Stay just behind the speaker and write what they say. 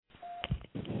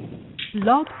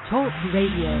Blog Talk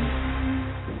Radio.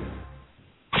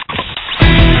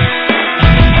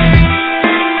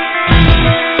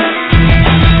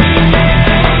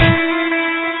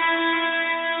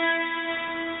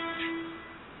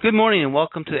 Good morning and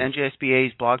welcome to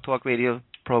NJSBA's Blog Talk Radio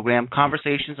program,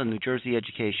 Conversations on New Jersey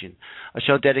Education, a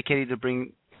show dedicated to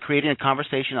creating a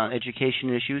conversation on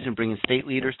education issues and bringing state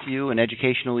leaders to you and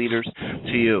educational leaders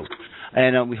to you.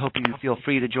 And we hope you feel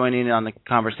free to join in on the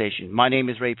conversation. My name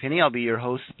is Ray Pinney. I'll be your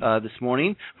host this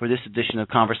morning for this edition of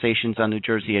Conversations on New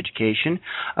Jersey Education.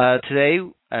 Today,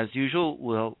 as usual,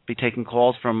 we'll be taking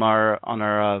calls from on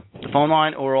our phone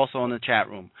line or also on the chat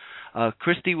room.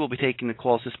 Christy will be taking the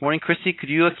calls this morning. Christy, could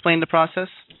you explain the process?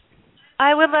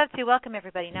 I would love to. Welcome,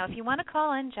 everybody. Now, if you want to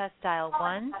call in, just dial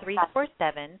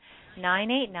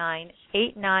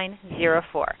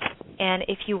 1-347-989-8904. And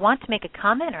if you want to make a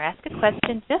comment or ask a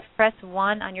question, just press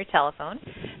 1 on your telephone.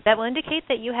 That will indicate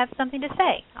that you have something to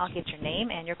say. I'll get your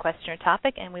name and your question or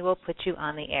topic, and we will put you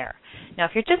on the air. Now,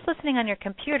 if you're just listening on your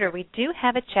computer, we do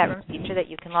have a chat room feature that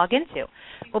you can log into.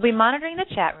 We'll be monitoring the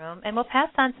chat room, and we'll pass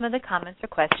on some of the comments or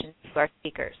questions to our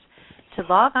speakers. To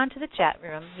log on to the chat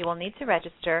room, you will need to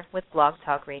register with Blog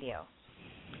Talk Radio.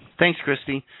 Thanks,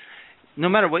 Christy. No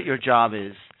matter what your job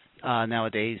is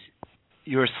nowadays,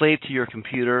 you're a slave to your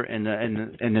computer and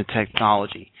the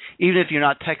technology. Even if you're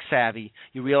not tech savvy,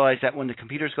 you realize that when the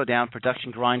computers go down,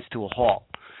 production grinds to a halt.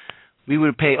 We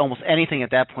would pay almost anything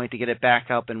at that point to get it back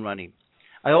up and running.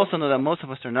 I also know that most of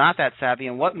us are not that savvy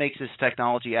on what makes this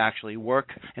technology actually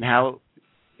work and how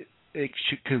it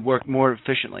could work more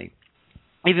efficiently.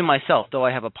 Even myself, though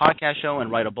I have a podcast show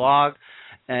and write a blog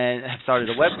and have started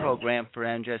a web program for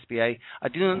NJSBA, I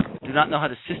do not know how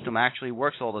the system actually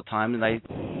works all the time, and I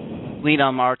lean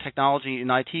on our technology and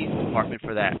IT department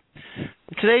for that.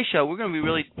 In today's show, we're going to be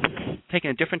really taking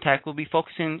a different tack. We'll be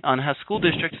focusing on how school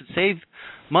districts can save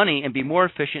money and be more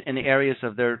efficient in the areas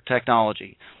of their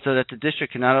technology so that the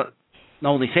district can not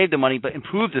only save the money but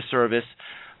improve the service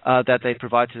that they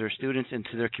provide to their students and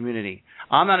to their community.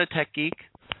 I'm not a tech geek.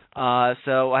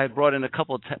 So I brought in a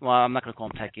couple of, I'm not going to call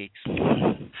them tech geeks,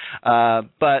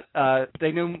 but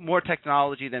they knew more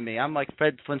technology than me. I'm like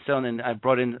Fred Flintstone, and I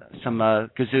brought in some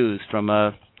gazoos from,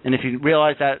 and if you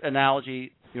realize that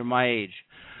analogy, you're my age.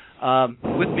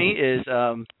 With me is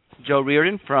Joe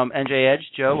Reardon from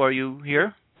NJEdge. Joe, are you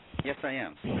here? Yes, I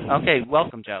am. Okay,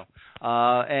 welcome, Joe.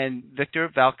 And Victor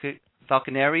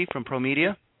Falconeri from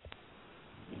Promedia.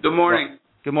 Good morning. Well,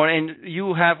 good morning. And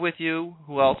you have with you,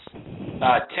 who else?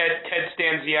 Ted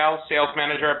Stanziel, sales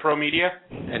manager at Promedia.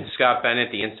 And Scott Bennett,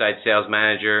 the inside sales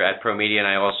manager at Promedia, and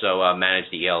I also manage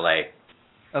the ELA.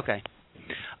 Okay.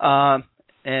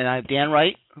 And I have Dan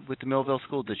Wright with the Millville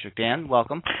School District. Dan,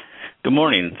 welcome. Good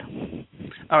morning.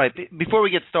 All right. Before we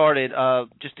get started,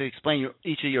 just to explain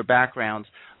each of your backgrounds,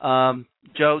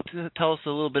 Joe, tell us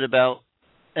a little bit about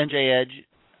NJEdge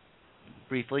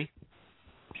briefly.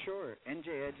 Sure.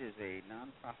 NJEdge is a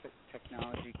nonprofit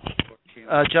technology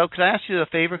consortium. Joe, could I ask you a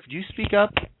favor? Could you speak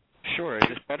up? Sure. Is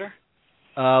this better?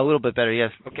 A little bit better,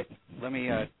 yes. Okay. Let me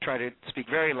try to speak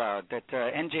very loud. That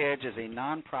NJEdge is a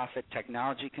nonprofit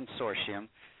technology consortium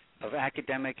of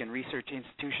academic and research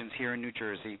institutions here in New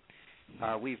Jersey.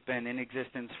 We've been in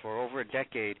existence for over a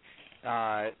decade.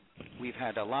 We've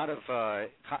had a lot of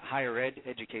higher ed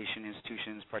education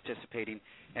institutions participating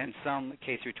and some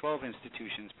K-12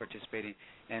 institutions participating,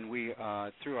 and we,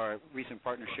 through our recent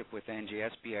partnership with the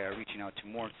NJSBA, are reaching out to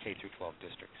more K-12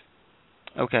 districts.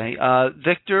 Okay.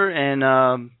 Victor, and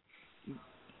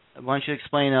why don't you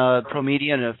explain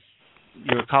Promedia, and if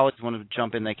your colleagues want to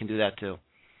jump in, they can do that too.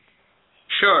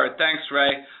 Sure. Thanks,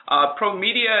 Ray.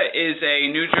 Promedia is a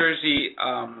New Jersey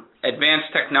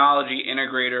advanced technology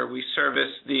integrator. We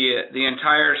service the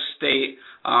entire state,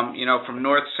 from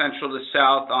north, central to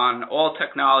south on all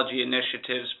technology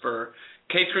initiatives for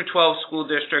K-12 school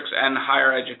districts and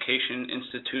higher education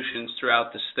institutions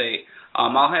throughout the state.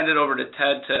 I'll hand it over to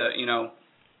Ted to,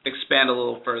 expand a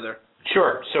little further.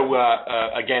 Sure. So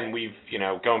again, we've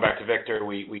going back to Victor,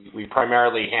 we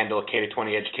primarily handle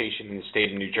K-20 education in the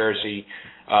state of New Jersey,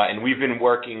 and we've been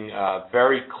working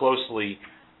very closely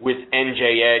with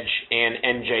NJEdge and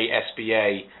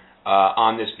NJSBA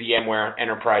on this VMware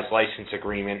Enterprise License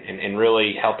Agreement, and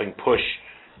really helping push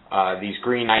these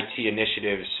green IT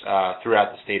initiatives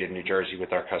throughout the state of New Jersey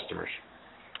with our customers.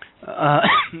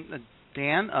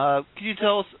 Dan, could you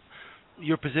tell us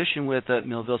your position with the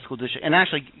Millville School District, and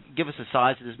actually give us the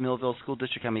size of this Millville School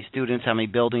District, how many students, how many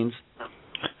buildings?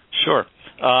 Sure.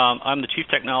 I'm the Chief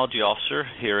Technology Officer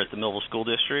here at the Millville School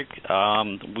District.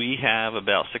 We have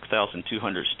about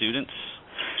 6,200 students,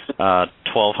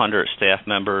 1,200 staff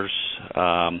members,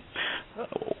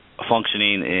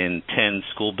 functioning in 10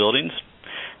 school buildings.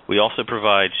 We also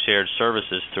provide shared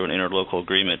services through an interlocal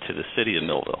agreement to the city of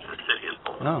Millville.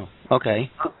 Oh,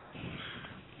 okay.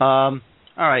 All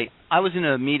right. I was in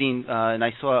a meeting and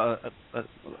I saw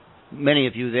many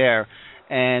of you there,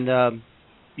 and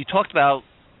you talked about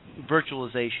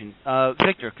virtualization.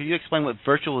 Victor, could you explain what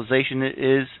virtualization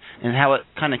is and how it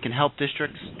kind of can help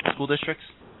school districts?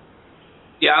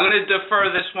 Yeah, I'm going to defer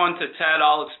this one to Ted.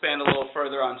 I'll expand a little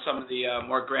further on some of the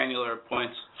more granular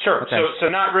points. Sure. Okay. So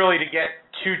not really to get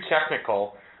too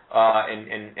technical,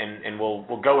 and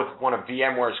we'll go with one of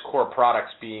VMware's core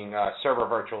products being server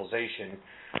virtualization.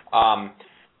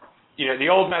 The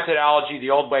old methodology, the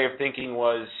old way of thinking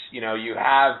was, you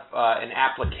have an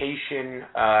application,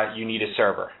 you need a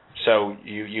server. So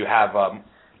you have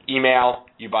email,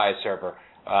 you buy a server.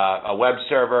 A web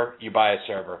server, you buy a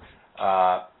server.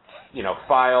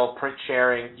 File, print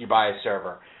sharing, you buy a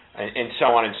server, and so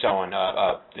on and so on.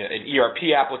 An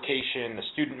ERP application, a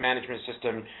student management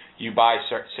system, you buy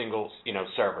single,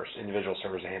 servers, individual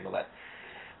servers to handle that.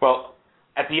 Well,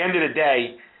 at the end of the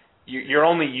day, you're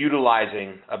only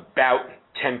utilizing about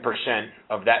 10%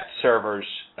 of that server's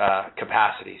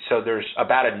capacity. So there's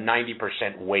about a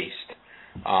 90% waste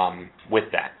with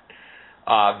that.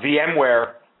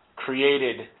 VMware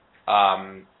created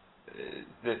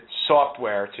the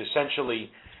software to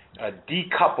essentially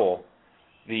decouple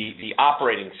the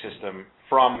operating system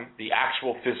from the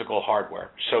actual physical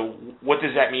hardware. So what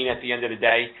does that mean at the end of the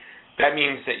day? That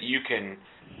means that you can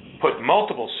put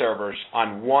multiple servers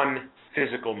on one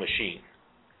physical machine.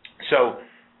 So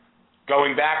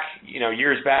going back,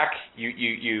 years back,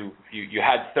 you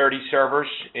had 30 servers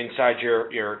inside your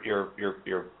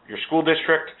school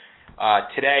district.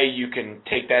 Today you can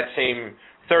take that same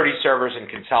 30 servers and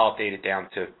consolidate it down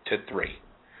to 3.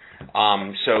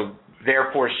 So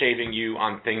therefore saving you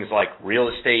on things like real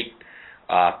estate,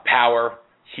 power,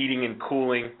 heating and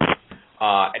cooling,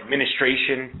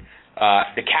 administration,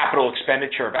 the capital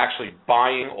expenditure of actually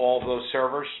buying all of those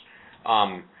servers.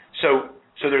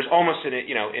 So there's almost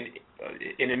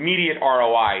an immediate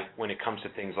ROI when it comes to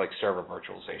things like server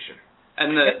virtualization.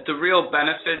 And the real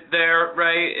benefit there,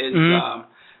 Ray, is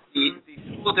the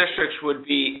school districts would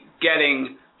be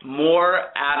getting more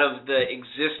out of the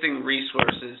existing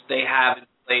resources they have in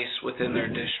place within their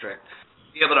district,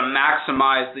 be able to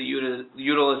maximize the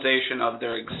utilization of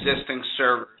their existing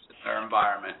servers in their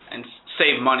environment and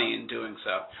save money in doing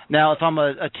so. Now, if I'm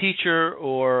a teacher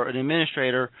or an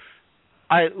administrator,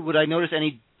 would I notice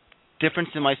any difference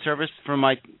in my service from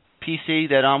my PC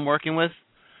that I'm working with,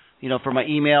 for my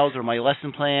emails or my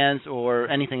lesson plans or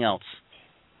anything else?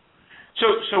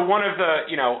 So one of the,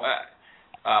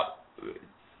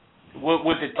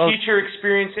 would the teacher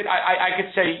experience it? I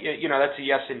could say, that's a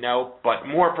yes and no, but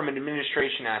more from an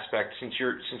administration aspect, since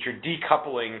you're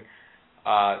decoupling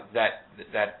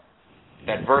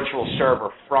that virtual server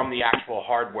from the actual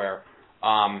hardware,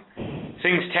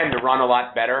 things tend to run a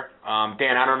lot better.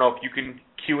 Dan, I don't know if you can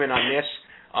cue in on this.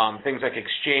 Things like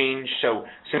Exchange. So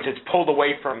since it's pulled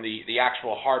away from the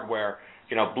actual hardware,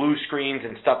 blue screens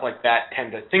and stuff like that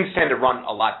things tend to run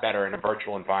a lot better in a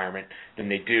virtual environment than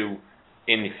they do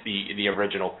in the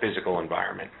original physical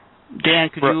environment. Dan,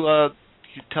 could you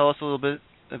tell us a little bit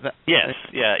about? Yes,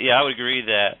 yeah, I would agree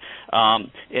that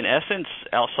in essence,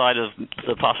 outside of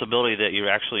the possibility that you're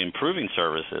actually improving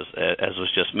services, as was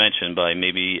just mentioned, by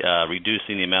maybe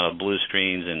reducing the amount of blue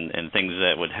screens and things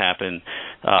that would happen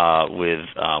with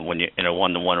when you're in a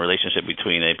one-to-one relationship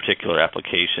between a particular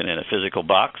application and a physical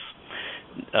box.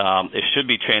 It should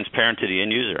be transparent to the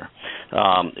end user.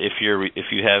 If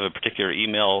you have a particular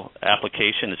email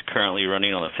application that's currently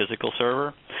running on a physical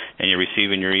server and you're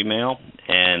receiving your email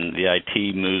and the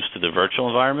IT moves to the virtual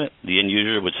environment, the end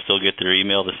user would still get their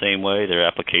email the same way, their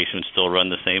application would still run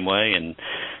the same way, and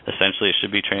essentially it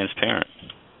should be transparent.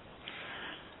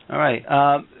 All right.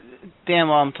 Dan,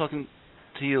 while I'm talking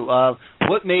to you,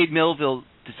 what made Millville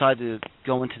decide to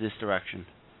go into this direction?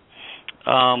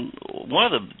 One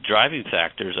of the driving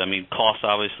factors, cost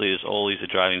obviously is always a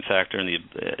driving factor in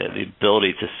the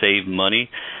ability to save money,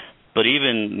 but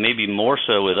even maybe more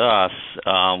so with us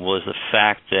was the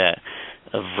fact that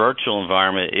a virtual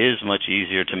environment is much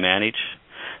easier to manage.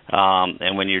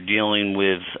 And when you're dealing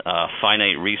with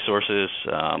finite resources,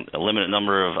 a limited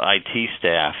number of IT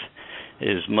staff, it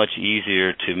is much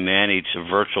easier to manage a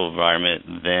virtual environment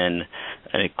than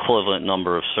an equivalent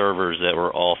number of servers that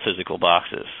were all physical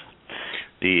boxes.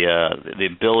 The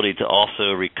ability to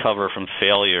also recover from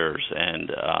failures and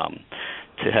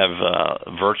to have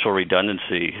virtual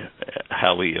redundancy,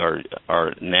 how we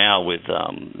are now with,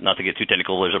 not to get too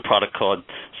technical, there's a product called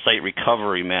Site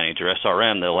Recovery Manager,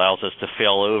 SRM, that allows us to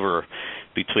fail over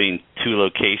between two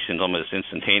locations almost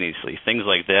instantaneously. Things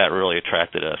like that really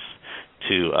attracted us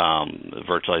to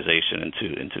virtualization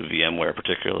into VMware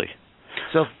particularly.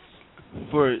 So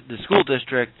for the school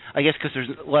district, I guess because there's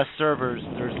less servers,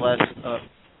 there's less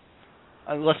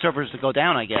servers to go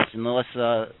down, I guess, and less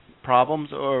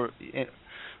problems, or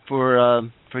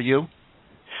for you?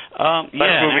 Less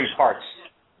moving parts.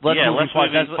 Less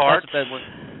moving parts.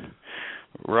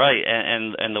 Right,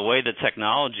 and the way the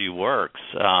technology works,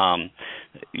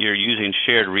 you're using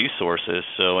shared resources.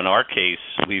 So in our case,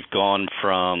 we've gone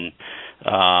from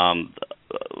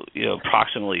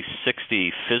approximately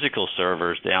 60 physical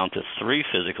servers down to 3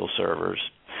 physical servers.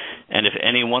 And if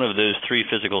any one of those 3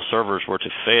 physical servers were to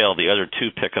fail, the other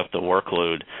 2 pick up the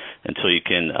workload until you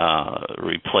can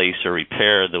replace or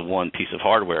repair the one piece of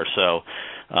hardware. So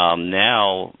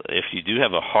now, if you do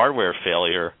have a hardware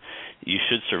failure, you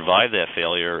should survive that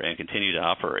failure and continue to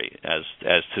operate. As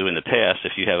to in the past,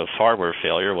 if you have a hardware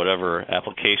failure, whatever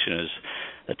application is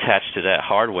attached to that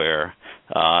hardware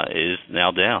is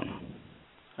now down.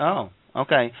 Oh,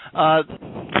 okay.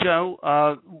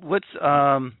 Joe, what's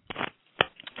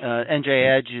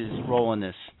NJEdge's role in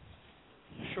this?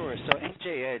 Sure. So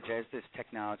NJEdge, as this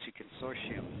technology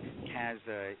consortium, has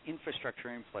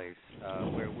infrastructure in place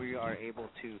where we are able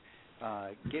to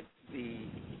get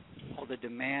all the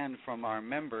demand from our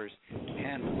members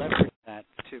and leverage that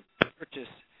to purchase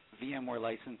VMware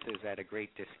licenses at a great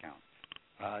discount.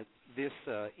 This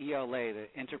ELA, the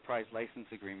Enterprise License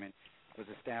Agreement, was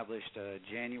established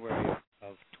January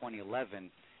of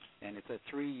 2011, and it's a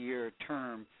 3-year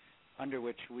term under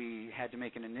which we had to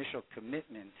make an initial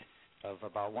commitment of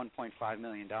about $1.5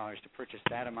 million to purchase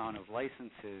that amount of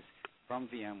licenses from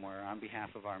VMware on behalf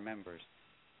of our members.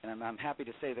 And I'm happy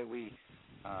to say that we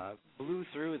blew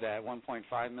through that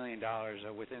 $1.5 million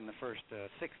within the first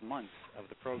 6 months of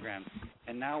the program,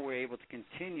 and now we're able to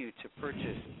continue to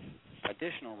purchase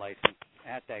additional licenses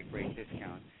at that great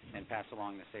discount and pass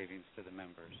along the savings to the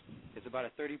members. It's about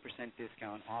a 30%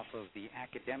 discount off of the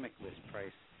academic list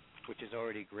price, which is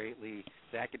already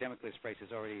the academic list price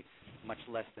is already much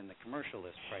less than the commercial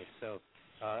list price. So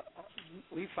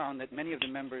we found that many of the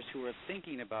members who were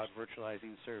thinking about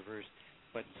virtualizing servers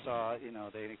but saw,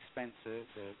 the expense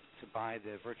to buy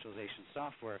the virtualization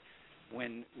software,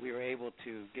 when we were able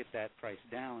to get that price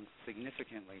down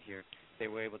significantly here, they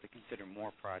were able to consider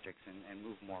more projects and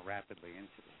move more rapidly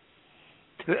into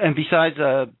this. And besides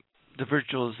the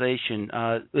virtualization,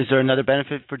 is there another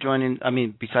benefit for joining? I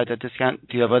mean, besides that discount,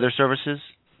 do you have other services?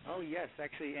 Oh, yes.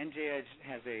 Actually, NJEdge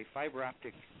has a fiber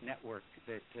optic network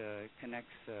that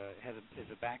connects, is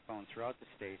a backbone throughout the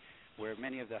state, where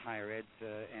many of the higher eds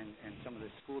and some of the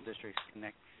school districts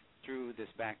connect through this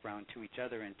backbone to each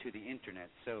other and to the Internet.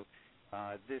 So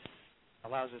this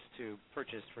allows us to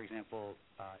purchase, for example,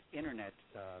 Internet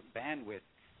bandwidth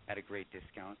at a great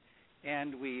discount.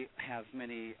 And we have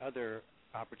many other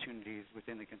opportunities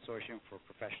within the consortium for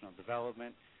professional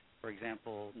development. For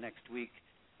example, next week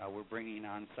we're bringing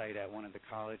on site at one of the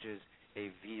colleges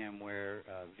a VMware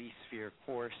vSphere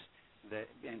course,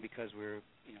 and because we're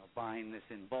buying this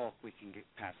in bulk, we can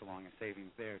pass along a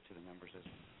savings there to the members as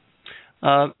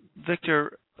well.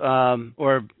 Victor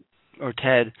or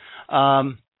Ted,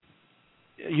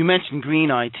 you mentioned green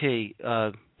IT,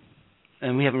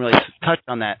 and we haven't really touched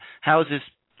on that. How is this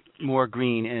more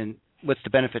green, and what's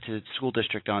the benefit to the school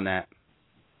district on that?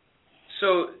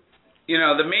 So,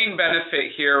 the main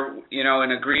benefit here,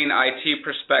 in a green IT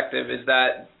perspective, is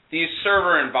that these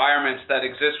server environments that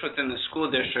exist within the school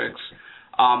districts,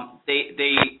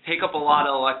 they take up a lot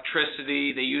of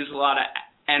electricity, they use a lot of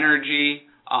energy,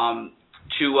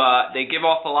 they give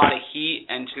off a lot of heat,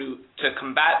 and to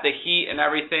combat the heat and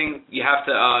everything, you have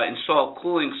to install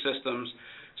cooling systems.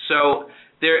 So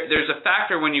there's a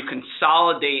factor when you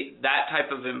consolidate that type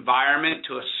of environment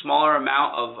to a smaller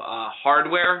amount of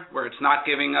hardware, where it's not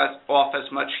giving us off as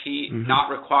much heat, not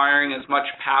requiring as much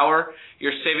power.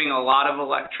 You're saving a lot of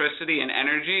electricity and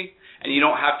energy, and you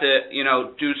don't have to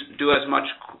do as much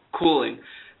cooling.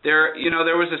 There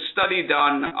was a study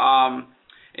done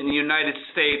in the United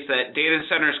States that data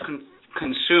centers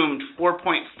consumed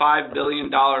 $4.5 billion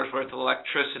worth of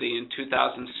electricity in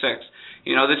 2006.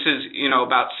 This is,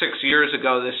 about 6 years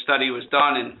ago this study was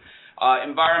done, and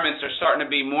environments are starting to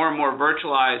be more and more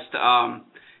virtualized,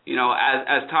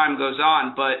 as time goes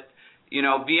on. But,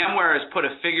 VMware has put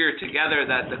a figure together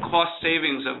that the cost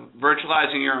savings of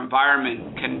virtualizing your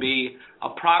environment can be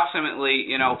approximately,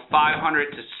 $500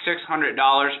 to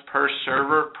 $600 per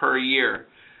server per year.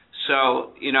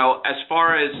 So, as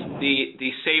far as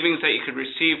the savings that you could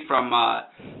receive from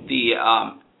the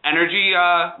energy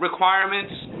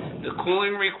requirements, the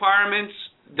cooling requirements,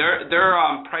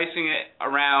 they're pricing it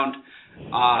around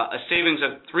a savings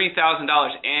of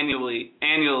 $3,000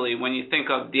 annually when you think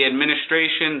of the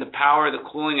administration, the power, the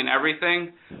cooling, and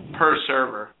everything per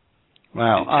server.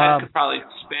 Wow. And Ted could probably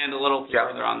expand a little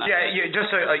further on that. Yeah,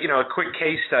 just a quick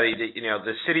case study. That,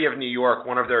 the city of New York,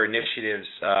 one of their initiatives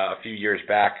a few years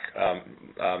back,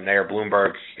 Mayor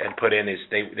Bloomberg had put in is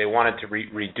they wanted to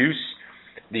reduce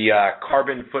the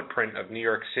carbon footprint of New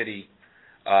York City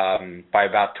by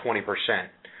about 20%.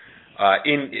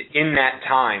 In that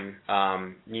time,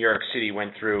 New York City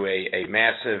went through a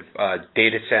massive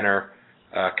data center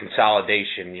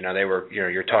consolidation.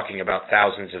 You're talking about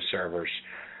thousands of servers.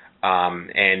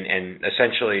 And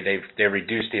essentially they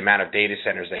reduced the amount of data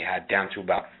centers they had down to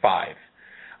about 5.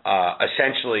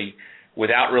 Essentially,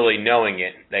 without really knowing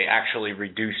it, they actually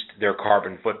reduced their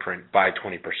carbon footprint by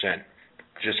 20%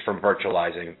 just from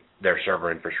virtualizing their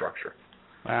server infrastructure.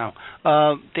 Wow.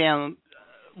 Dan,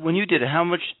 when you did it, how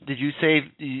much did you save?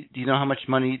 Do you know how much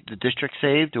money the district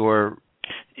saved, or?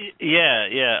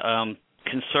 Yeah.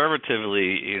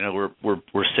 Conservatively,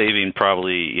 we're saving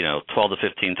probably $12,000 to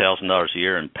 $15,000 a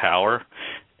year in power,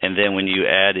 and then when you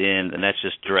add in, and that's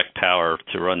just direct power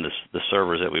to run the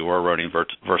servers that we were running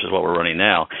versus what we're running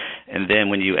now, and then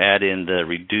when you add in the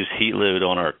reduced heat load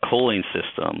on our cooling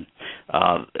system,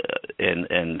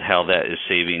 and how that is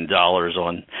saving dollars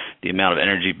on the amount of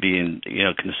energy being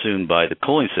consumed by the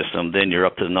cooling system, then you're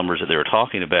up to the numbers that they were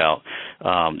talking about.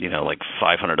 Like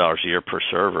 $500 a year per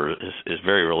server is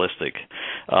very realistic.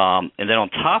 And then on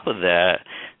top of that,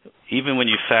 even when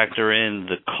you factor in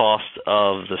the cost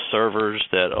of the servers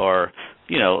that are,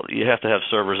 you have to have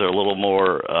servers that are a little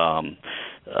more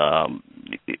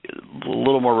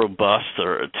robust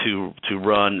or to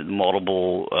run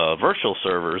multiple virtual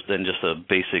servers than just a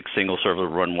basic single server to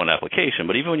run one application.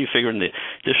 But even when you figure in the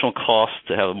additional cost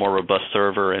to have a more robust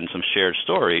server and some shared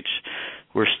storage,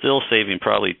 we're still saving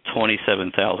probably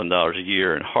 $27,000 a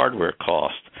year in hardware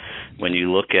cost when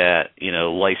you look at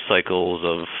life cycles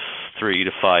of 3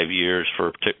 to 5 years for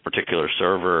a particular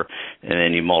server, and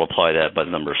then you multiply that by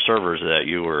the number of servers that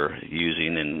you were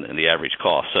using and the average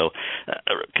cost. So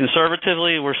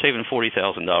conservatively, we're saving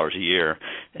 $40,000 a year,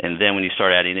 and then when you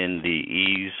start adding in the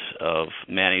ease of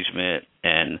management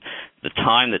and the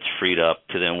time that's freed up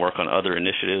to then work on other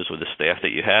initiatives with the staff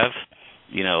that you have,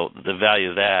 the value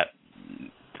of that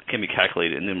can be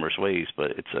calculated in numerous ways,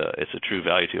 but it's a true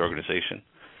value to the organization.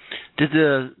 Did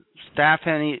the staff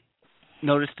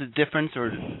notice the difference,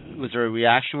 or was there a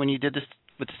reaction when you did this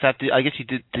with the staff? I guess you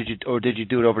did. Did you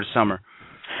do it over the summer?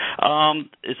 You're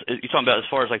talking about as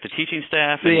far as like the teaching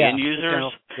staff and the end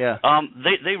users? Yeah.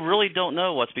 They really don't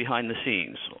know what's behind the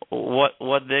scenes.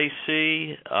 What they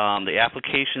see, the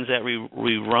applications that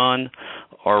we run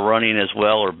are running as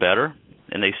well or better,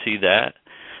 and they see that.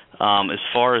 As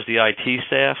far as the IT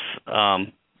staff,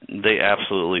 they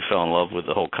absolutely fell in love with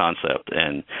the whole concept,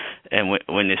 and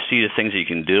when you see the things that you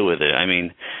can do with it, I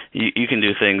mean, you can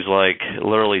do things like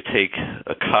literally take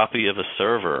a copy of a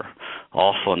server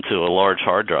off onto a large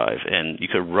hard drive, and you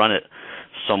could run it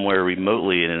somewhere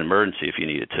remotely in an emergency if you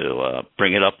needed to.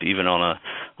 Bring it up even on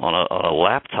a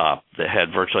laptop that had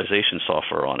virtualization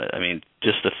software on it. I mean,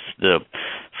 just the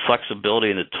flexibility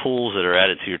and the tools that are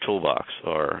added to your toolbox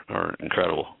are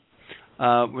incredible.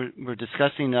 We're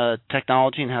discussing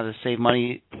technology and how to save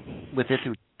money with it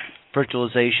through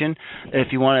virtualization.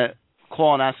 If you want to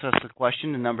call and ask us a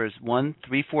question, the number is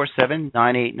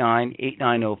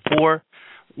 1-347-989-8904,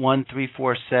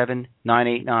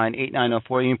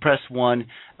 1-347-989-8904. You can press 1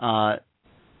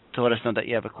 to let us know that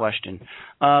you have a question.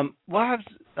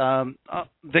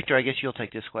 Victor, I guess you'll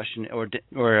take this question, or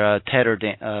Ted or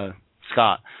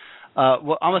Scott.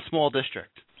 Well, I'm a small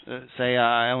district. Say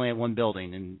I only have one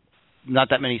building and not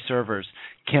that many servers.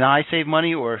 Can I save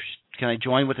money, or can I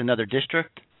join with another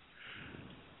district?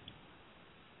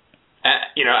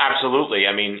 Absolutely.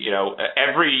 I mean,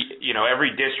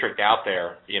 every district out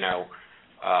there,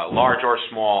 large or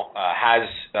small, has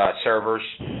servers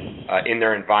in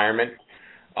their environment.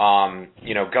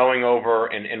 Going over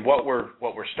and what we're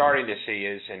starting to see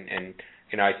is, and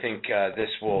I think this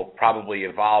will probably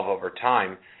evolve over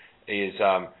time, is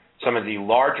some of the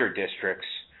larger districts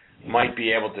might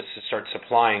be able to start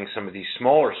supplying some of these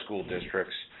smaller school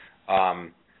districts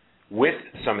with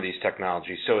some of these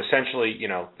technologies. So essentially,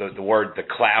 the word the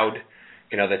cloud,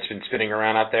 that's been spinning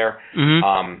around out there.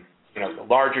 Mm-hmm. The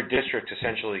larger districts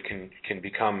essentially can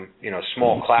become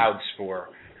small clouds for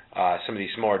some of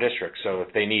these smaller districts. So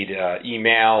if they need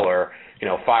email or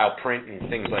file print and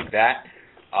things like that,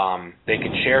 they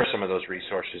could share some of those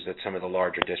resources that some of the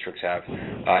larger districts have.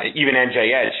 Even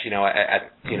NJEdge,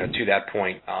 to that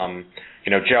point,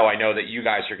 Joe, I know that you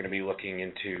guys are going to be looking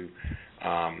into,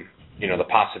 the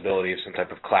possibility of some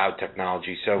type of cloud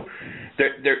technology. So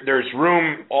there's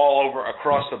room all over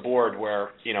across the board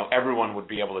where, everyone would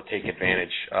be able to take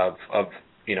advantage of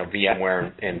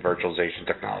VMware and virtualization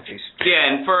technologies.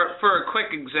 Yeah, and for a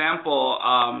quick example,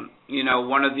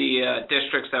 one of the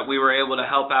districts that we were able to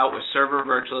help out with server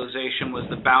virtualization was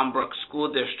the Boundbrook School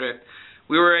District.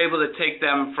 We were able to take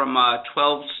them from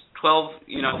 12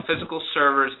 physical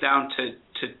servers down to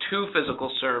 2 physical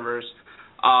servers.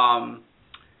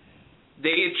 They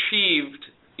achieved,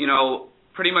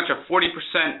 pretty much a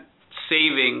 40%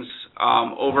 savings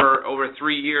over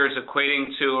 3 years, equating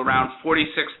to around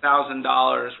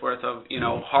 $46,000 worth of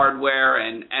hardware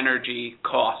and energy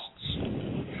costs.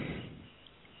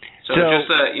 So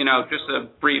just a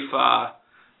brief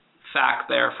fact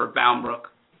there for Boundbrook.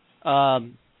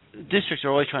 Districts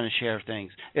are always trying to share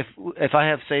things. If I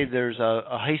have, say, there's a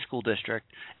high school district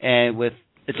and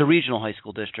it's a regional high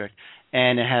school district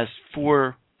and it has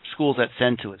 4 schools that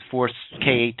send to it, 4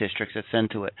 K-8 districts that send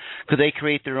to it, could they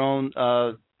create their own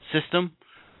system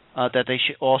that they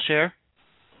all share?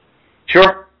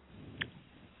 Sure.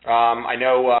 I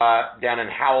know down in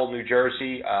Howell, New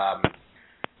Jersey,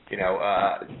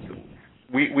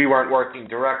 we weren't working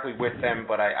directly with them,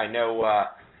 but I know,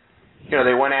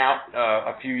 they went out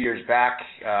a few years back,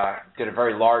 did a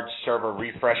very large server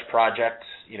refresh project,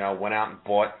 went out and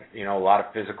bought, a lot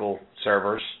of physical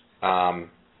servers.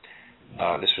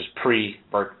 This was pre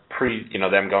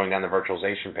them going down the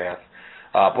virtualization path.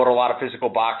 Bought a lot of physical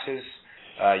boxes.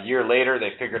 A year later, they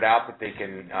figured out that they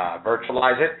can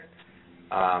virtualize it,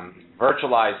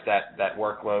 virtualize that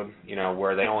workload,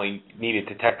 where they only needed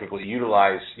to technically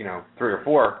utilize, 3 or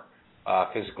 4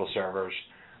 physical servers,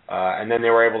 and then they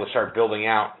were able to start building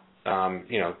out,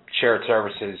 shared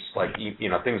services like,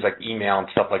 things like email and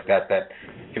stuff like that. That,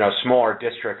 smaller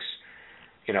districts,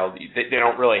 they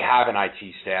don't really have an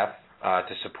IT staff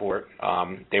to support.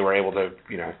 They were able to,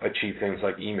 achieve things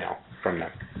like email from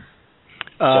them.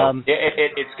 So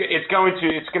it's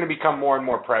going to become more and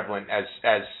more prevalent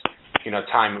as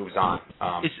time moves on.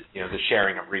 The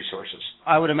sharing of resources.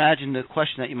 I would imagine the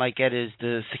question that you might get is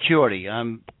the security.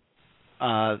 I'm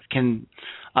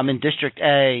in District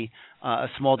A, a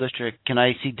small district. Can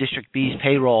I see District B's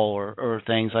payroll or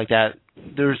things like that?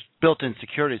 There's built-in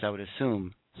securities, I would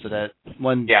assume, so that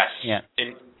when yes, yeah.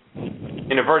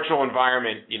 In a virtual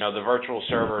environment, the virtual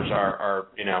servers are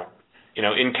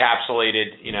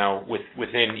encapsulated,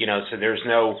 within, so there's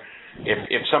no,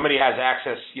 if somebody has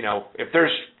access, if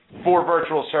there's 4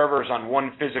 virtual servers on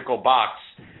one physical box,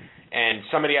 and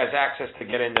somebody has access to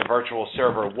get into virtual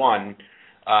server 1,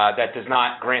 that does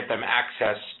not grant them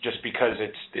access just because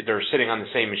they're sitting on the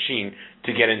same machine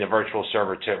to get into virtual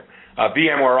server 2.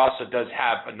 VMware also does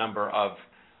have a number of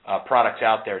products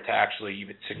out there to actually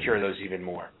even secure those even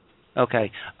more.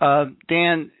 Okay.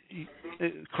 Dan,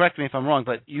 correct me if I'm wrong,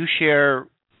 but you share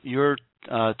your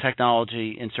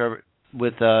technology and server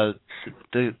with the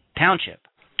township.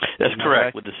 That's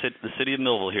correct. With the city of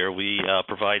Millville here, we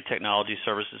provide technology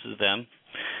services to them.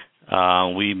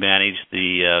 We manage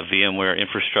the VMware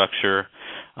infrastructure.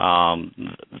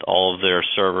 All of their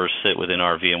servers sit within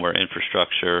our VMware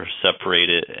infrastructure,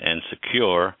 separated and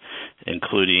secure,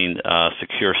 including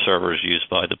secure servers used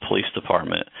by the police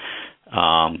department.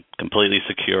 Completely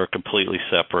secure, completely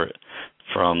separate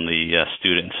from the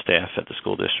student and staff at the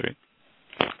school district.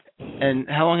 And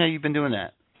how long have you been doing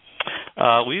that?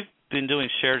 We've been doing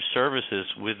shared services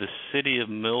with the city of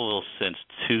Millville since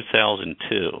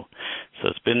 2002. So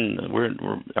it's been we're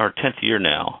our 10th year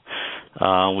now.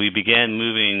 We began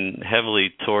moving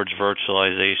heavily towards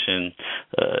virtualization,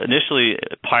 initially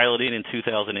piloting in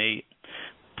 2008,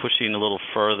 pushing a little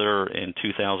further in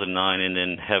 2009, and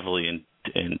then heavily in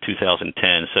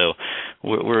 2010. So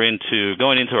we're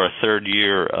going into our 3rd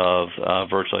year of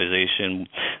virtualization.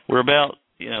 We're about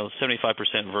 75%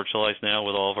 virtualized now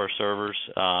with all of our servers.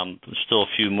 There's still a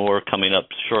few more coming up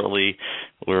shortly.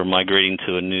 We're migrating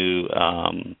to a new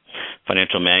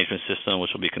financial management system,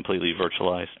 which will be completely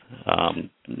virtualized.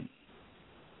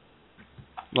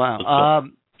 Wow.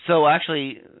 So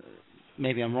actually,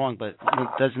 maybe I'm wrong, but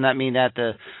doesn't that mean that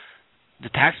the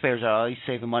taxpayers are at least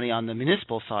saving money on the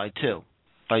municipal side too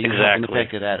by using the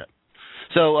pick at it?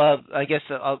 So I guess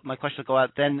my question will go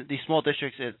out. Then these small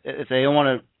districts, if they don't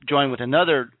want to join with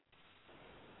another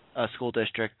school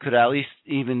district, could at least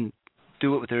even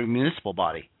do it with their municipal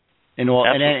body in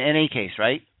any case,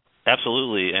 right?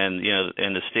 Absolutely, and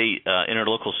and the state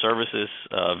interlocal services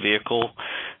vehicle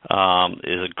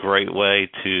is a great way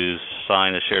to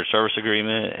sign a shared service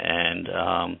agreement and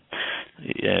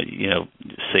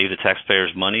save the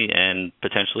taxpayers money and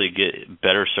potentially get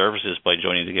better services by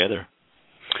joining together.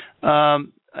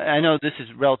 I know this is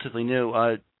relatively new.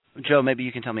 Joe, maybe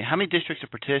you can tell me, how many districts are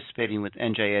participating with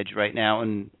NJEdge right now,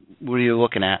 and what are you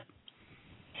looking at?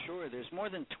 Sure, there's more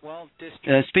than 12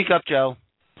 districts. Speak up, Joe.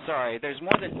 Sorry, there's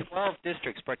more than 12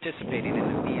 districts participating in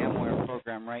the VMware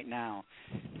program right now.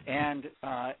 And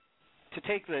to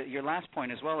take your last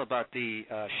point as well about the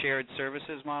shared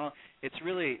services model, it's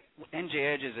really,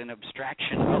 NJEdge is an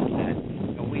abstraction of that.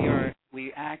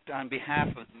 We act on behalf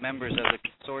of members of the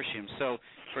consortium. So,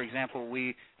 for example,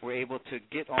 we were able to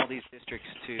get all these districts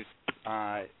to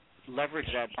leverage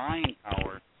that buying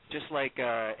power, just like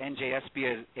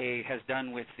NJSBA has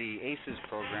done with the ACES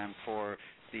program for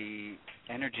the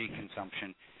energy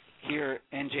consumption. Here,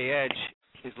 NJEdge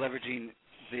is leveraging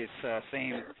this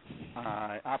same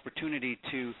opportunity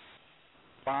to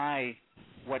buy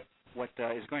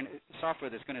software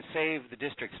that's going to save the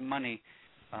districts money,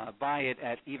 buy it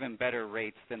at even better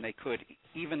rates than they could.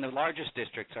 Even the largest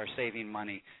districts are saving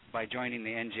money by joining the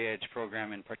NJEdge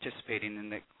program and participating in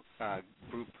the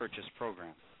group purchase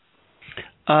program.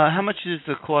 How much is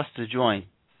the cost to join?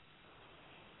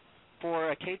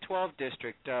 For a K-12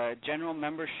 district, general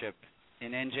membership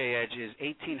in NJEdge is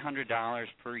 $1,800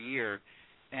 per year,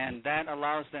 and that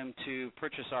allows them to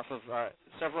purchase off of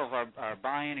several of our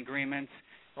buy-in agreements,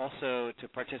 also to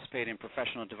participate in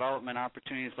professional development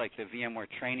opportunities like the VMware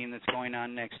training that's going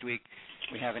on next week.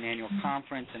 We have an annual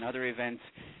conference and other events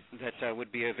that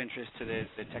would be of interest to the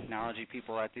technology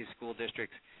people at these school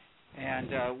districts.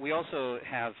 And we also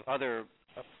have other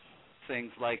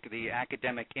things like the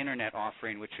academic internet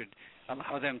offering, which would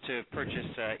allow them to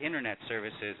purchase internet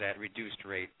services at reduced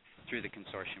rate through the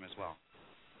consortium as well.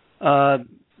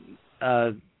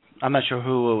 I'm not sure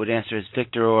who would answer, is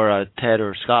Victor or Ted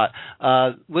or Scott.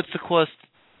 What's the cost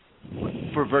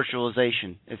for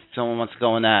virtualization if someone wants to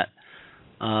go in that?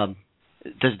 I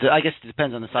guess it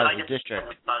depends on the size of the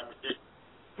district.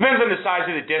 Depends on the size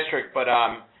of the district, but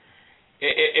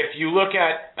if you look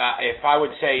at, if I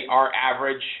would say our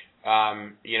average,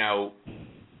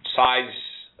 size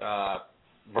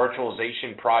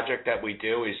virtualization project that we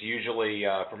do is usually,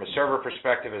 from a server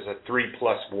perspective, is a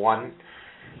 3+1,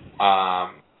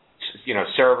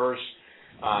 servers,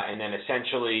 and then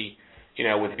essentially,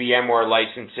 with VMware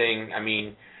licensing, I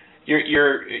mean,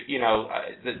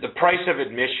 the price of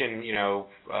admission,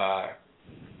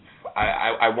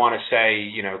 I want to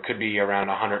say, could be around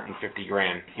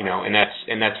 $150,000,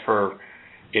 and that's for,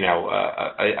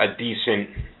 a decent,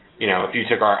 if you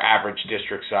took our average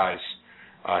district size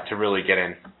to really get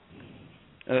in.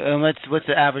 And what's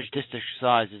the average district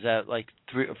size? Is that like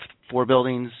 3 or 4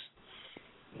 buildings,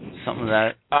 something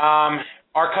like that?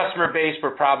 Our customer base,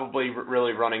 we're probably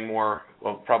really running more,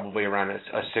 probably around a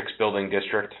 6-building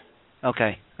district.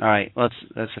 Okay, all right. Well,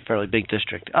 that's a fairly big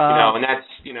district. And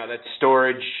that's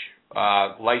storage,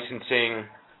 licensing,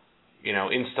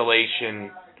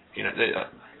 installation.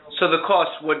 So the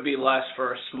cost would be less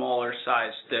for a smaller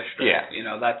size district.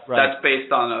 Yeah. That's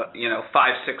based on a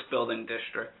 5-6 building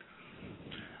district.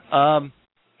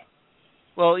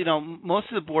 Well, most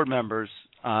of the board members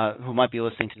who might be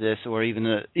listening to this, or even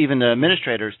the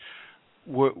administrators,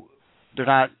 they're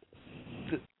not.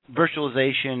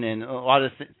 Virtualization and a lot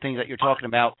of things that you're talking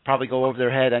about probably go over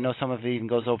their head. I know some of it even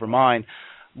goes over mine.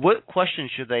 What questions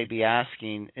should they be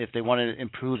asking if they want to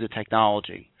improve the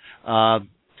technology?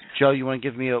 Joe, you want to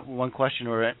give me one question,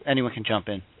 or anyone can jump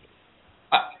in?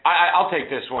 I'll take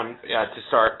this one to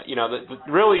start.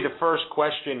 Really the first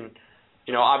question,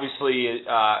 obviously,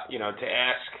 to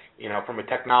ask, from a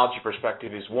technology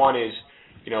perspective is, one is,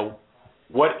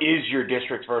 what is your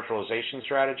district's virtualization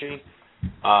strategy?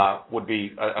 Would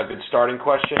be a good starting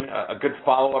question. A good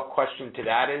follow-up question to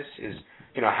that is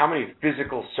how many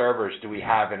physical servers do we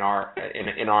have in our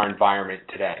environment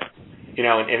today? And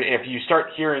if you start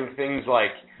hearing things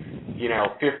like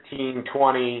 15,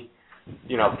 20,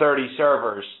 30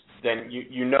 servers, then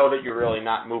you know that you're really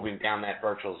not moving down that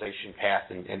virtualization path,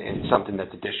 and something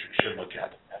that the district should look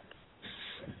at.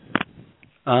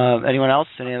 Anyone else?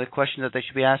 Any other questions that they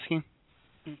should be asking?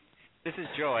 This is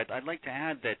Joe. I'd like to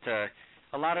add that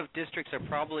a lot of districts are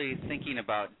probably thinking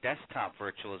about desktop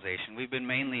virtualization. We've been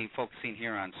mainly focusing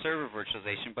here on server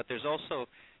virtualization, but there's also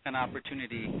an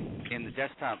opportunity in the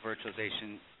desktop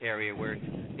virtualization area where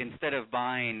instead of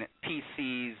buying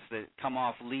PCs that come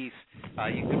off lease,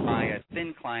 you could buy a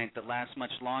thin client that lasts much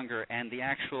longer, and the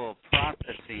actual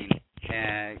processing,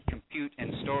 compute,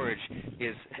 and storage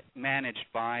is managed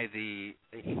by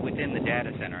within the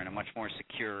data center in a much more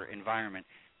secure environment.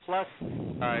 plus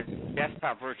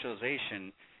desktop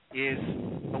virtualization is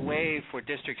a way for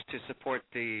districts to support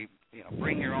the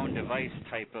bring your own device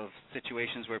type of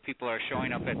situations where people are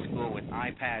showing up at school with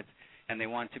iPads and they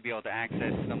want to be able to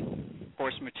access some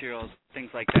course materials, things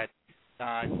like that.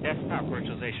 Desktop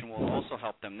virtualization will also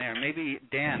help them there. Maybe,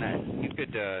 Dan, you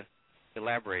could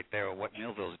elaborate there on what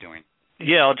Millville is doing.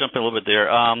 Yeah, I'll jump in a little bit there.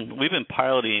 We've been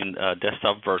piloting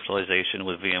desktop virtualization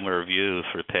with VMware Review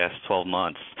for the past 12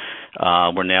 months.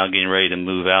 We're now getting ready to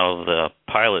move out of the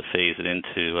pilot phase and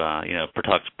into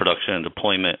production and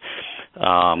deployment.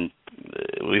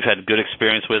 We've had good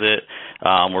experience with it.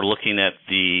 We're looking at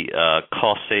the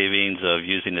cost savings of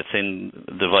using the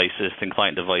thin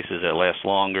client devices that last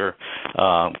longer,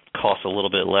 cost a little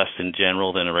bit less in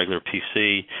general than a regular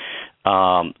PC.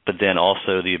 But then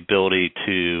also the ability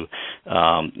to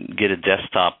get a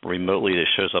desktop remotely that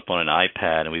shows up on an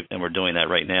iPad, and we're doing that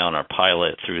right now in our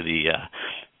pilot through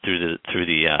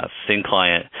the thin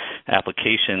client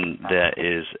application that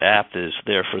is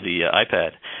there for the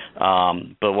iPad.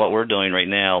 But what we're doing right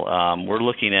now, we're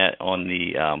looking at on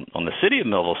the city of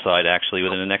Millville side. Actually,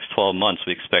 within the next 12 months,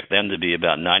 we expect them to be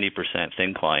about 90%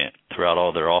 thin client throughout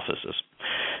all their offices.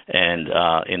 And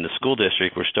in the school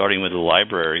district, we're starting with the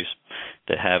libraries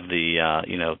that have the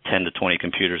 10 to 20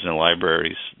 computers in the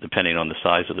libraries, depending on the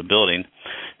size of the building,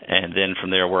 and then from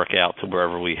there work out to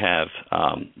wherever we have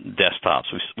desktops.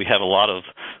 We have a lot of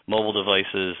mobile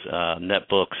devices,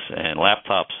 netbooks, and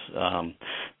laptops,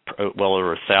 well over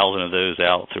 1,000 of those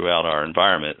out throughout our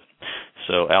environment.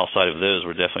 So outside of those,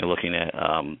 we're definitely looking at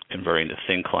converting to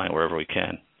thin client wherever we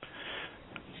can.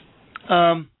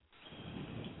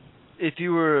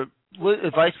 What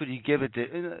advice would you give it?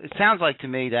 It sounds like to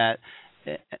me that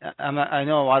I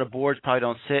know a lot of boards probably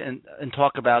don't sit and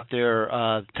talk about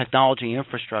their technology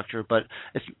infrastructure, but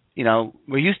it's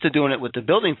we're used to doing it with the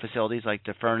building facilities like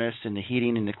the furnace and the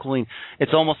heating and the cooling.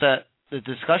 It's almost that the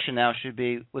discussion now should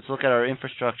be, let's look at our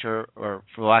infrastructure, or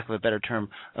for lack of a better term,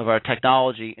 of our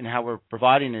technology and how we're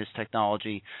providing this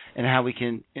technology and how we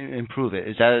can improve it.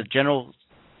 Is that a general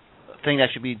thing that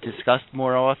should be discussed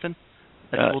more often?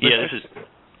 This is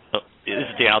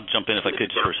Dan. I'll jump in if I could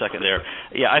just for a second there.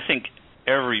 Yeah, I think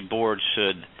every board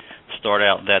should start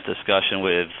out that discussion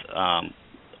with,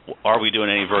 are we doing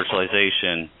any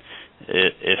virtualization?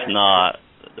 If not,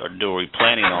 are we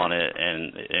planning on it?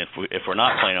 And if we're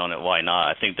not planning on it, why not?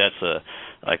 I think that's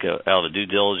out of a due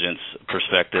diligence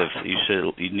perspective,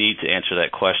 you need to answer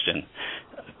that question,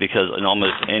 because in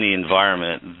almost any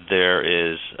environment there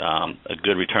is a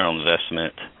good return on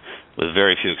investment, with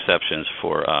very few exceptions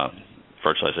for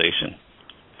virtualization.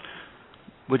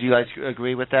 Would you guys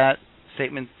agree with that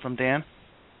statement from Dan?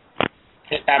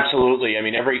 Absolutely. I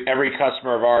mean, every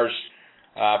customer of ours,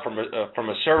 from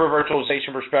a server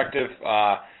virtualization perspective,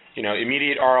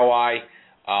 immediate ROI.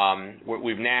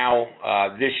 We've now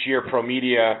this year,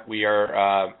 Promedia, we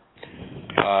are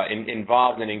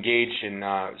involved and engaged in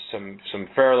some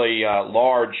fairly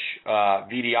large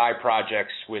VDI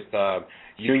projects with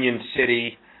Union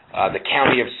City, the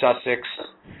County of Sussex,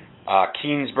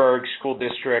 Keensburg School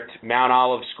District, Mount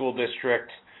Olive School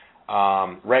District,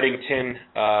 Reddington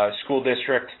School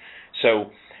District.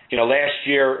 So, last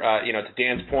year, to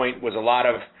Dan's point, was a lot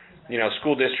of,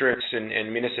 school districts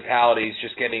and municipalities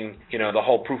just getting, the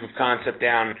whole proof of concept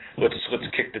down. Let's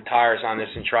kick the tires on this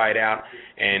and try it out.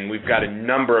 And we've got a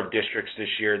number of districts this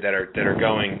year that are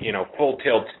going, full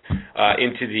tilt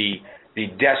into the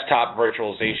desktop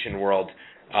virtualization world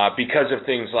because of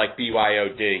things like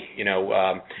BYOD.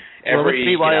 What does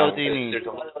BYOD mean?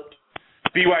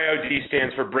 BYOD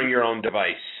stands for Bring Your Own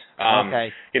Device.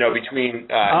 Okay. Between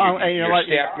your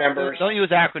staff members. Don't use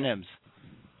acronyms.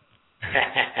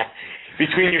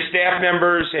 Between your staff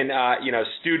members and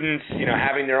students,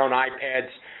 having their own iPads,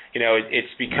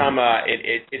 it's become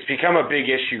a big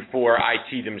issue for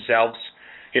IT themselves.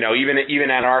 Even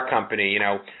at our company,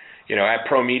 at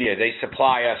Promedia, they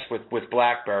supply us with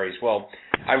BlackBerries. Well,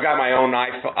 I've got my own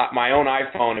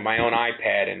iPhone and my own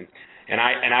iPad, and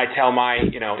I tell my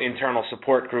internal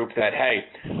support group that, hey,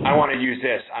 I want to use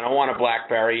this. I don't want a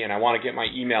BlackBerry, and I want to get my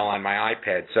email on my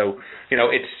iPad. So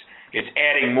it's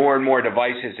adding more and more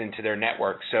devices into their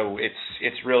network. So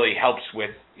it's really helps with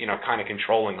kind of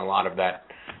controlling a lot of that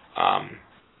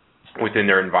within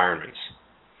their environments.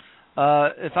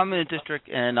 If I'm in a district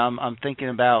and I'm thinking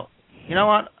about,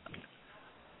 what,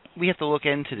 we have to look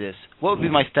into this. What would be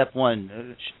my step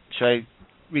one? Should I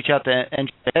reach out to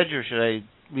NJEdge, or should I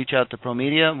reach out to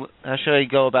Promedia? How should I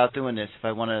go about doing this if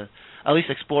I want to at least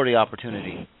explore the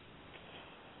opportunity?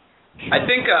 I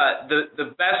think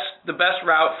the best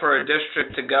route for a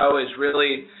district to go is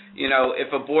really,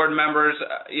 if a board member's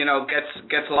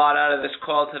gets a lot out of this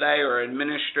call today, or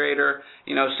administrator,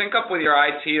 sync up with your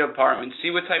IT department,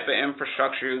 see what type of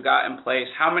infrastructure you got in place,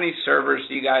 how many servers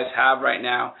do you guys have right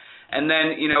now, and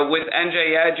then with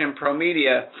NJEdge and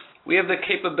Promedia, we have the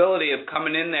capability of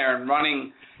coming in there and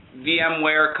running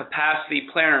VMware Capacity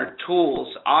Planner tools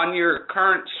on your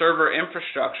current server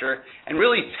infrastructure and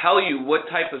really tell you what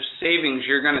type of savings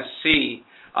you're going to see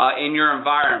in your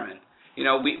environment.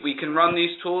 We can run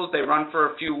these tools. They run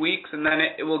for a few weeks, and then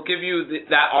it will give you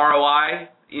that ROI,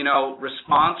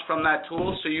 response from that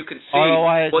tool, so you can see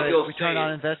ROI is what you'll return save.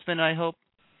 on investment, I hope?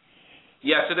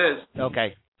 Yes, it is.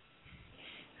 Okay.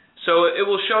 So it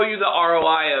will show you the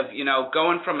ROI of,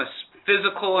 going from a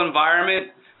physical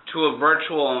environment to a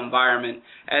virtual environment,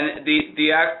 and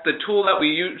the tool that we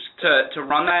use to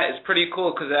run that is pretty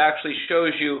cool because it actually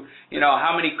shows you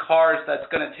how many cars that's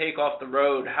going to take off the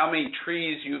road, how many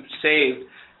trees you've saved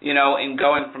in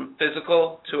going from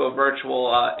physical to a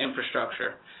virtual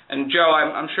infrastructure. And Joe,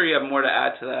 I'm sure you have more to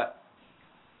add to that.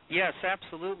 Yes,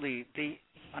 absolutely.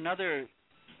 Another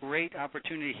great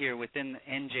opportunity here within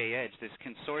NJEdge, this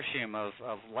consortium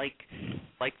of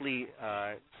likely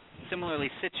similarly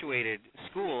situated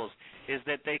schools, is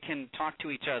that they can talk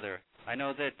to each other. I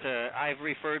know that I've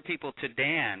referred people to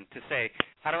Dan to say,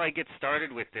 how do I get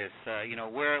started with this?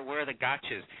 Where are the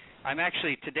gotchas? I'm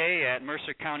actually today at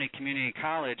Mercer County Community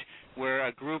College, where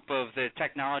a group of the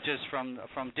technologists from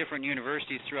different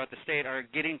universities throughout the state are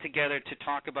getting together to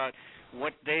talk about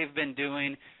what they've been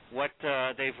doing, what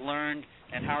they've learned,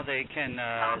 and how they can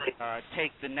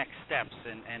take the next steps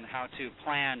and how to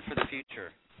plan for the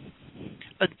future.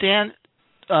 Dan,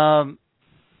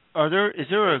 is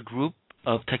there a group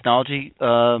of technology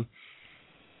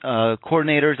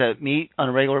coordinators that meet on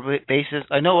a regular basis?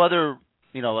 I know other,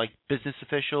 like business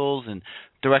officials and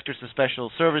directors of special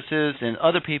services and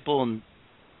other people. And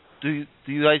do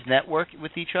you guys network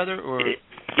with each other, or?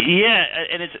 Yeah,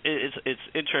 and it's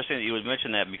interesting that you would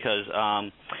mention that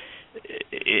because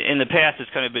in the past, it's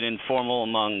kind of been informal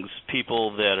amongst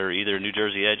people that are either New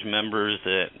Jersey Edge members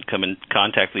that come in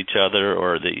contact with each other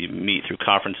or that you meet through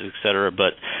conferences, et cetera.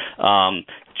 But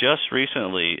just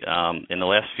recently, in the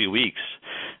last few weeks,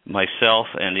 myself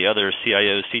and the other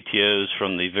CIOs, CTOs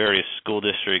from the various school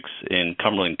districts in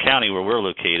Cumberland County, where we're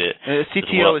located.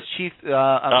 CTO is Chief.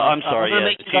 I'm sorry. I'm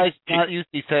make you guys not use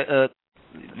these. The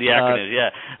acronym,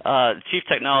 yeah. Chief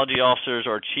Technology Officers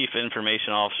or Chief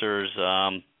Information Officers.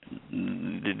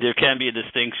 There can be a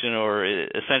distinction, or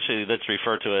essentially that's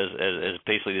referred to as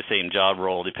basically the same job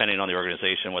role, depending on the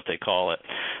organization, what they call it.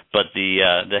 But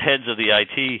the heads of the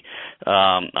IT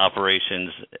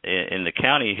operations in the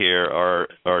county here are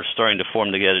starting to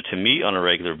form together to meet on a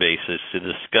regular basis to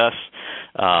discuss.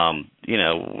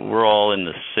 We're all in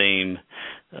the same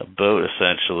boat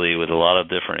essentially with a lot of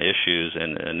different issues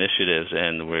and initiatives,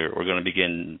 and we're going to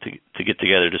begin to get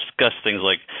together, discuss things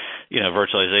like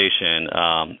virtualization,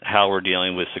 how we're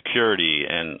dealing with security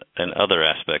and other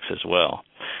aspects as well.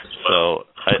 So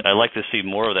I like to see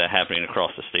more of that happening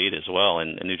across the state as well,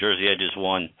 and New Jersey Edge is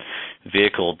one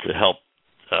vehicle to help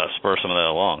spur some of that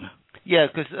along. Yeah,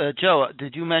 because Joe,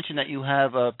 did you mention that you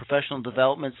have professional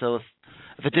development? So if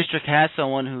a district has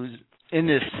someone who's in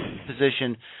this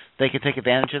position, they can take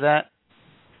advantage of that?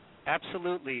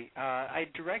 Absolutely. I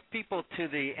direct people to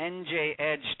the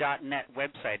NJEdge.net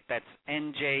website. That's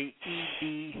NJEdge.net.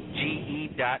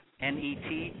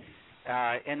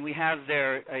 And we have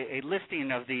there a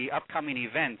listing of the upcoming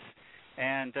events.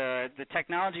 And the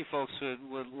technology folks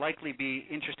would likely be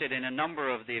interested in a number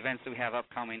of the events that we have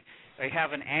upcoming. We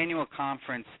have an annual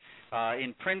conference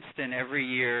in Princeton every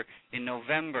year in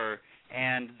November.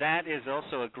 And that is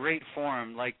also a great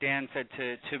forum, like Dan said,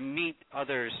 to meet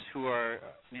others who are,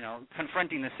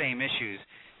 confronting the same issues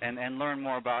and learn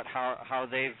more about how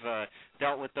they've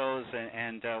dealt with those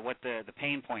and what the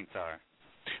pain points are.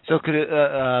 So could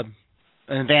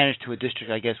an advantage to a district,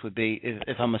 I guess, would be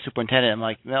if I'm a superintendent, I'm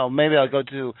like, well, maybe I'll go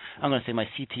to, I'm going to say my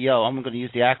CTO. I'm going to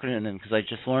use the acronym because I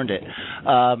just learned it.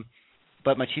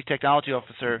 But my Chief Technology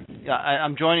Officer,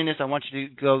 I'm joining this. I want you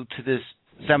to go to this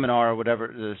seminar or whatever,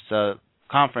 this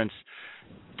conference,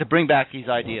 to bring back these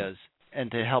ideas and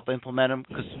to help implement them,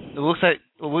 because it looks like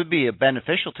it would be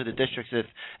beneficial to the districts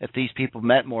if these people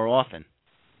met more often.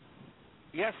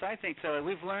 Yes, I think so.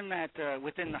 We've learned that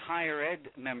within the higher ed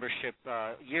membership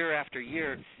year after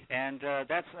year, and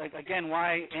that's, again,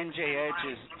 why NJEdge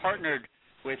is partnered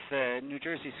with New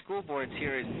Jersey school boards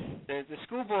here. Is the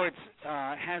school boards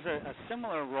has a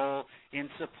similar role in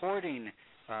supporting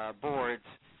boards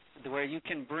where you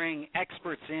can bring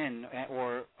experts in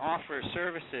or offer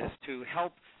services to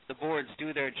help the boards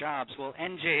do their jobs. Well,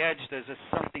 NJEdge does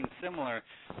something similar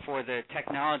for the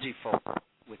technology folk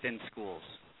within schools.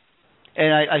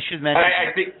 And I should mention.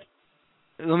 I think.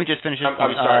 Let me just finish this.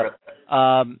 I'm sorry.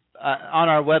 On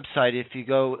our website, if you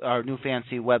go our new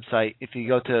fancy website, if you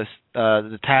go to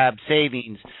the tab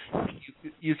Savings,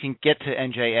 you can get to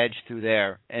NJEdge through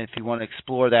there. And if you want to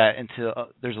explore that,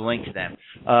 there's a link to them.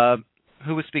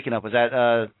 Who was speaking up? Was that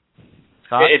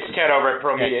Scott? It's Ted over at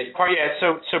Promedia.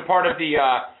 Yeah. So part of the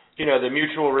the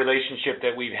mutual relationship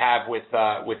that we have with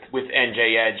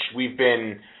NJEdge, we've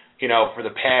been for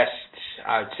the past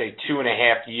I would say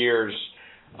 2.5 years.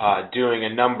 Doing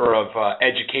a number of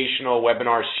educational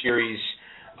webinar series,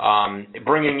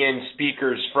 bringing in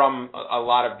speakers from a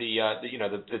lot of the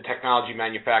technology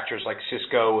manufacturers like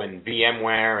Cisco and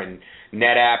VMware and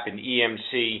NetApp and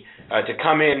EMC to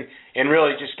come in and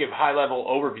really just give high-level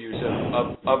overviews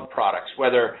of products,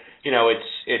 whether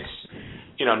it's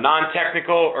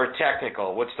non-technical or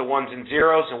technical. What's the ones and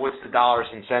zeros and what's the dollars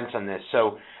and cents on this?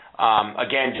 So.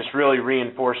 Again, just really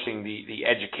reinforcing the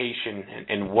education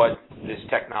and what this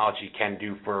technology can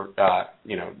do for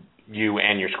you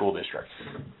and your school district.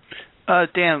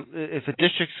 Dan, if a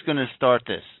district's going to start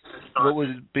this, what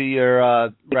would be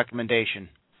your recommendation?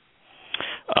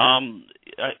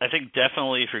 I think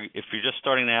definitely if you're just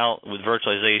starting out with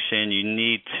virtualization, you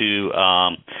need to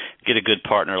get a good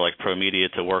partner like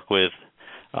Promedia to work with.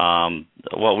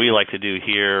 What we like to do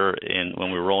here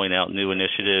when we're rolling out new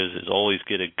initiatives is always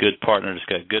get a good partner that's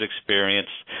got good experience,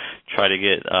 try to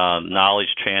get knowledge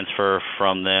transfer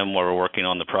from them while we're working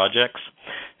on the projects,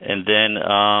 and then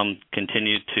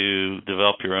continue to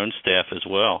develop your own staff as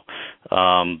well.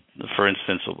 For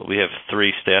instance, we have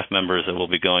 3 staff members that will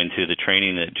be going to the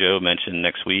training that Joe mentioned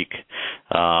next week,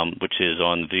 which is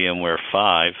on VMware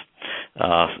 5.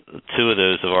 2 of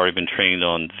those have already been trained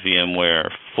on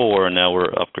VMware 4, and now we're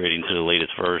upgrading to the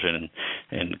latest version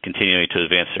and continuing to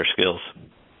advance their skills.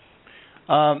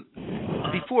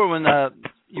 Before, when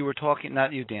you were talking,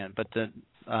 not you, Dan, but Ted,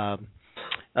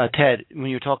 when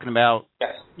you were talking about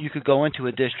you could go into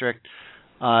a district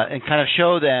and kind of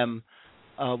show them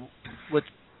what,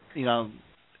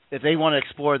 if they want to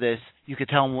explore this, you could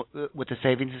tell them what the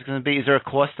savings is going to be. Is there a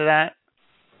cost to that?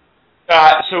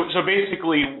 So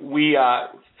basically,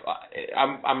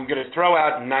 I'm going to throw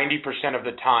out 90% of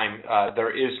the time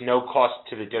there is no cost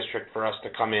to the district for us to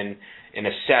come in and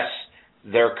assess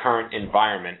their current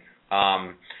environment.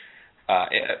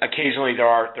 Occasionally there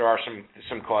are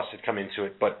some costs that come into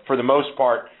it, but for the most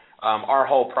part, our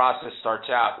whole process starts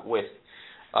out with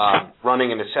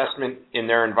running an assessment in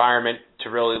their environment to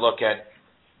really look at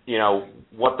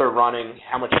what they're running,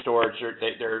 how much storage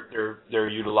they're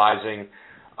utilizing.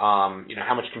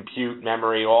 How much compute,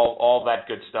 memory, all that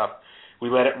good stuff. We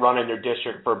let it run in their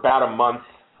district for about a month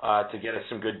to get us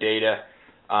some good data,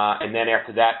 and then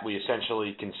after that, we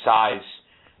essentially can size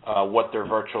what their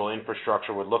virtual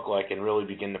infrastructure would look like and really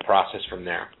begin the process from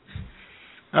there.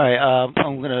 All right,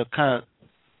 I'm going to kind of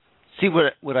see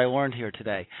what I learned here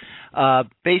today.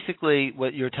 Basically,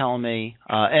 what you're telling me,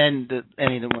 and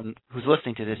anyone who's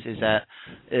listening to this, is that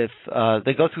if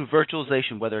they go through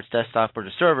virtualization, whether it's desktop or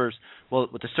the servers, well,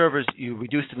 with the servers, you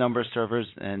reduce the number of servers,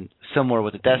 and similar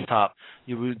with the desktop,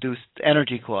 you reduce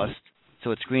energy costs,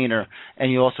 so it's greener,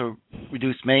 and you also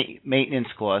reduce maintenance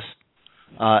costs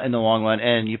in the long run,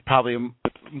 and you're probably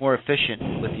more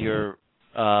efficient with your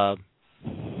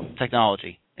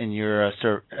technology and your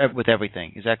with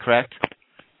everything. Is that correct?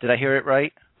 Did I hear it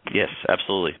right? Yes,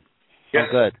 absolutely. Oh,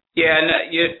 good. Yeah, and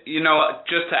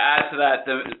just to add to that,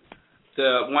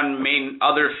 the one main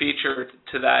other feature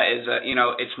to that is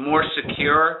it's more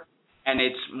secure and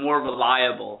it's more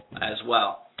reliable as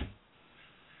well.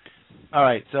 All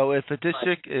right. So if a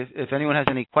district, if anyone has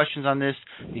any questions on this,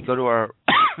 you go to our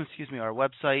our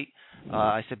website.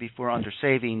 I said before under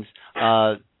savings,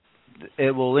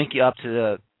 it will link you up to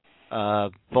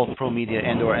the both Promedia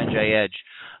and or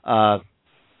NJEdge.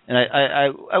 And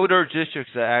I would urge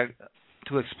districts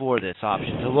to explore this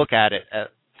option, to look at it,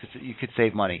 because you could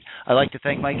save money. I'd like to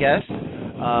thank my guests.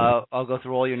 I'll go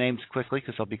through all your names quickly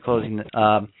because I'll be closing.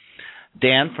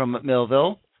 Dan from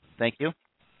Millville, thank you.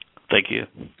 Thank you.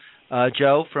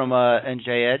 Joe from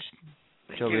NJEdge,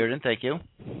 Joe Reardon, thank you.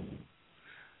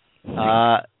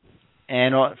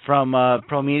 And from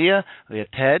Promedia, we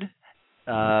have Ted,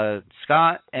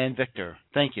 Scott, and Victor.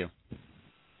 Thank you.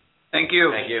 Thank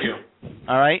you. Thank you.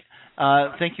 All right.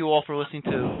 Thank you all for listening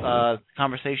to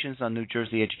Conversations on New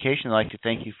Jersey Education. I'd like to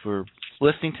thank you for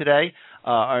listening today.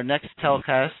 Our next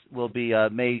telecast will be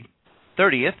May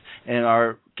 30th, and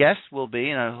our guest will be,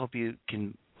 and I hope you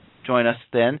can join us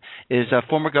then is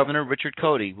former Governor Richard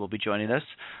Cody will be joining us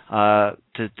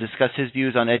to discuss his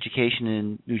views on education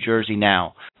in New Jersey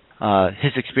now.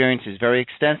 His experience is very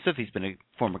extensive. He's been a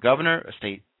former governor, a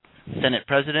state Senate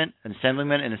president, an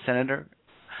assemblyman, and a senator.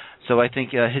 So I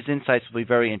think his insights will be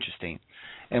very interesting.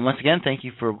 And once again, thank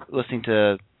you for listening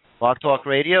to Blog Talk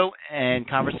Radio and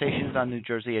Conversations on New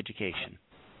Jersey Education.